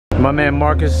My man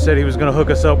Marcus said he was gonna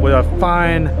hook us up with a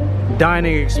fine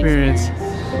dining experience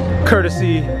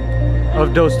courtesy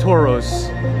of Dos Toros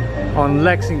on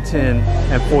Lexington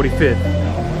and 45th.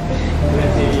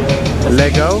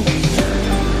 Let go.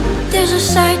 There's a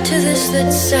side to this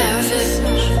that's savage,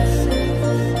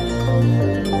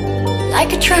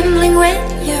 like a trembling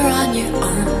when you're on your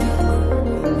own.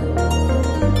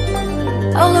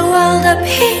 All the world up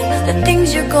here, the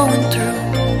things you're going through,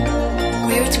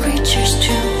 weird creatures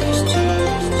too,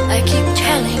 I keep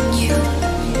telling you.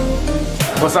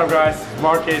 What's up guys,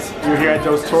 Marcus, you're here at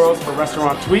Dos Toros for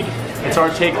Restaurant Tweak. It's our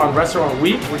take on Restaurant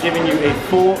Week. We're giving you a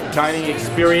full dining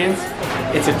experience.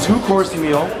 It's a 2-course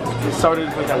meal. We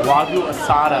started with a Wagyu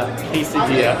Asada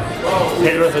quesadilla,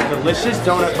 paired with a delicious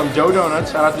donut from Dough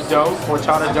Donuts, shout out to Dough,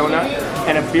 horchata donut,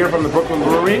 and a beer from the Brooklyn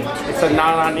Brewery. It's a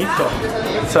Nananito.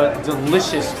 It's a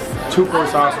delicious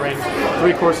 2-course offering.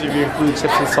 3 courses if you include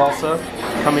chips and salsa.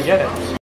 Come and get it.